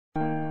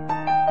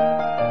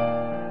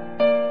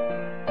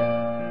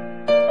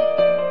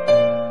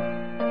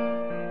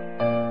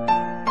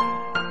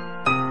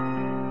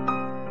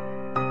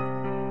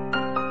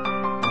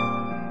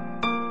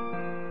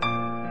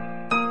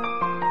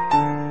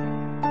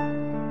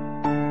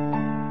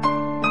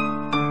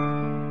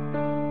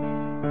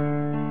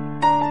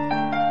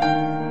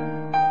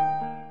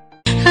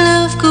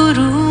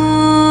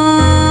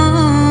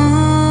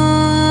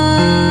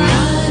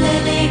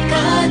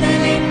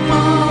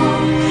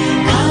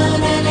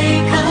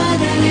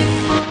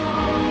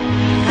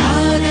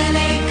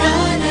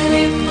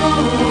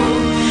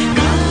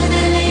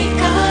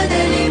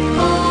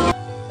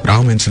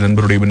கிடைச்ச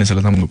நண்பருடைய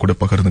மின்னஞ்சலை தான் உங்க கூட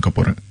பகிர்ந்துக்க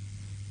போறேன்.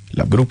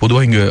 இல்ல குரு,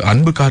 பொதுவா இங்க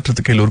அன்பு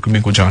காட்டுறதுக்கு எல்லோருக்குமே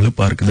கொஞ்சம்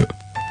அலுப்பா இருக்குது.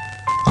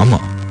 ஆமா,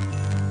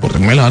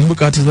 ஒருத்தங்க மேல அன்பு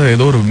காட்டுறதா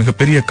ஏதோ ஒரு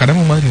மிகப்பெரிய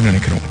கடமை மாதிரி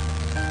நினைக்கிறோம்.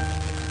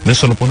 என்ன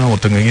சொல்ல போனா,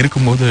 ஒருத்தங்க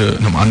இருக்கும்போது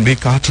நம்ம அன்பே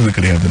காட்டுறது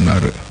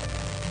கிடையாதுன்னாரு.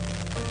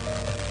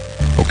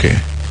 ஓகே,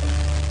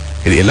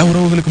 இது எல்லா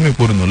உறவுகளுக்குமே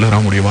பொருந்தும்.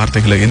 ராமுடைய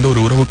வார்த்தைகளை எந்த ஒரு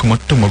உறவுக்கு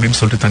மட்டும் அப்படின்னு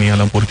சொல்லிட்டு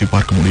தனியாலாம் பொருத்தி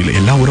பார்க்க முடியல,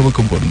 எல்லா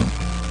உறவுக்கும் பொருந்தும்.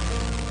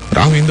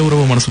 ராம் இந்த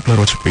உறவு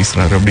மனசுக்குள்ள வச்சு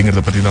பேசுறாரு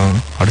அப்படிங்கறத பத்தி தான்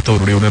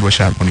அடுத்தவருடைய உணர்வை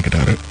ஷேர்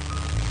பண்ணிக்கிட்டாரு.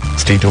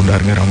 ஸ்டேட்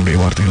உண்டாருங்க, ராமுடைய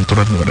வார்த்தைகள்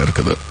தொடர்ந்து வர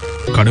இருக்குது.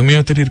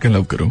 கடுமையா தெரியிருக்கேன்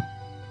லவ் குரு.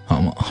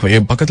 ஆமா, அவ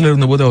என் பக்கத்துல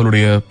இருந்த போது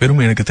அவளுடைய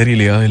பெருமை எனக்கு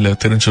தெரியலையா, இல்ல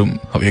தெரிஞ்சும்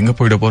அவ எங்க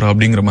போயிட போறா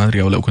அப்படிங்கிற மாதிரி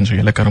அவளை கொஞ்சம்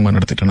இலக்காரமா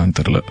நடத்திட்டேன்னு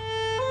தெரியல.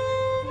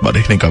 பட்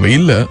இன்னைக்கு அவ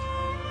இல்ல,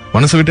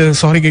 மனசு விட்டு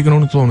சாரி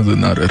கேட்கணும்னு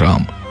தோணுதுன்னாரு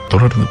ராம்.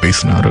 தொடர்ந்து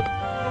பேசினாரு.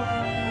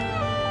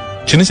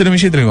 சின்ன சின்ன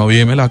விஷயத்துல அவ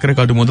என் மேல அக்கறை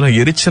காட்டும் போதுலாம்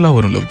எரிச்சலா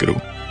வரும் லவ் குரு.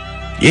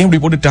 ஏன் இப்படி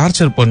போட்டு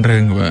டார்ச்சர்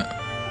பண்றேங்குவேன்.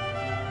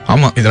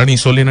 ஆமா, இதெல்லாம் நீ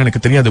சொல்லினா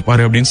எனக்கு தெரியாது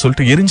பாரு அப்படின்னு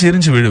சொல்லிட்டு எரிஞ்சு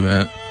எரிஞ்சு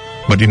விழுவேன்.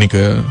 பட்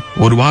இன்னைக்கு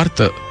ஒரு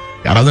வார்த்தை,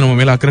 யாராவது நம்ம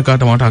மேல அக்கறை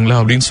காட்ட மாட்டாங்களா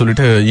அப்படின்னு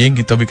சொல்லிட்டு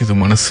ஏங்கி தவிக்குது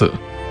மனசு.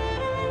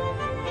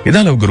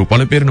 இதான் லவ் குரு,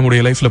 பல பேர்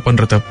நம்முடைய லைஃப்ல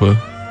பண்ற தப்பு.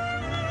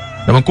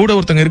 நம்ம கூட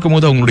ஒருத்தங்க இருக்கும்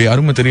போது அவங்களுடைய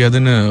அருமை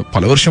தெரியாதுன்னு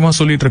பல வருஷமா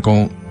சொல்லிட்டு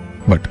இருக்கோம்.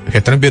 பட்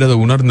எத்தனை பேர் அதை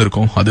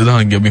உணர்ந்திருக்கோம்,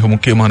 அதுதான் இங்க மிக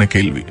முக்கியமான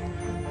கேள்வி.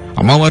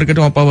 அம்மாவா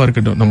இருக்கட்டும், அப்பாவா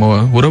இருக்கட்டும், நம்ம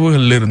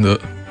உறவுகள்ல இருந்து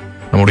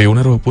நம்முடைய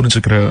உணர்வை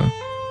புரிஞ்சுக்கிற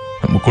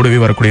நம்ம கூடவே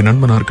வரக்கூடிய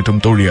நண்பனா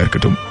இருக்கட்டும், தோழியா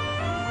இருக்கட்டும்,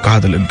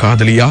 காதலன்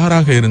காதலி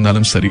யாராக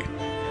இருந்தாலும் சரி,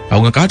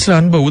 அவங்க காட்டுற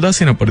அன்பை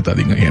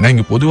உதாசீனப்படுத்தாதீங்க. ஏன்னா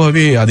இங்க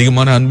பொதுவாவே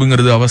அதிகமான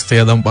அன்புங்கிறது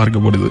அவஸ்தையா தான்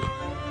பார்க்கப்படுது.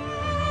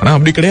 ஆனா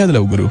அப்படி கிடையாது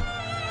லவ் குரு.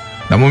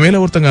 நம்ம மேல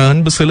ஒருத்தங்க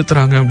அன்பு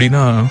செலுத்துறாங்க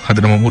அப்படின்னா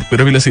அது நம்ம ஒரு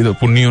பிறவில செய்த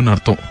புண்ணியம்னு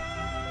அர்த்தம்.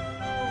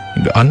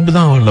 இந்த அன்பு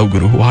தான் லவ்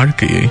குரு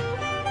வாழ்க்கையே.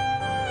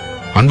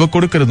 அன்பை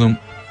கொடுக்கறதும்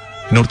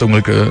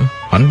இன்னொருத்தவங்களுக்கு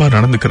அன்பா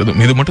நடந்துக்கிறதும்,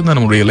 இது மட்டும் தான்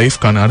நம்மளுடைய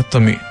லைஃப்கான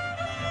அர்த்தமே.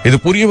 இது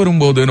புரிய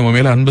வரும்போது நம்ம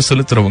மேல அன்பு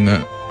செலுத்துறவங்க,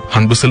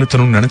 அன்பு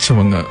செலுத்தணும்னு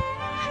நினைச்சவங்க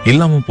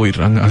இல்லாம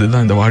போயிடுறாங்க.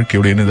 அதுதான் இந்த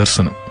வாழ்க்கையுடைய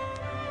நிதர்சனம்.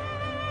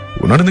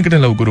 உணர்ந்துகிட்ட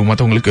லவ் குரு,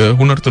 மத்தவங்களுக்கு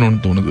உணர்த்தணும்னு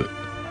தோணுது.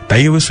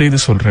 தயவு செய்து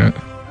சொல்றேன்,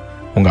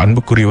 உங்க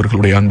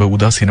அன்புக்குரியவர்களுடைய அன்பை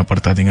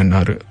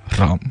உதாசீனப்படுத்தாதீங்கன்னாரு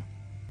ராம்.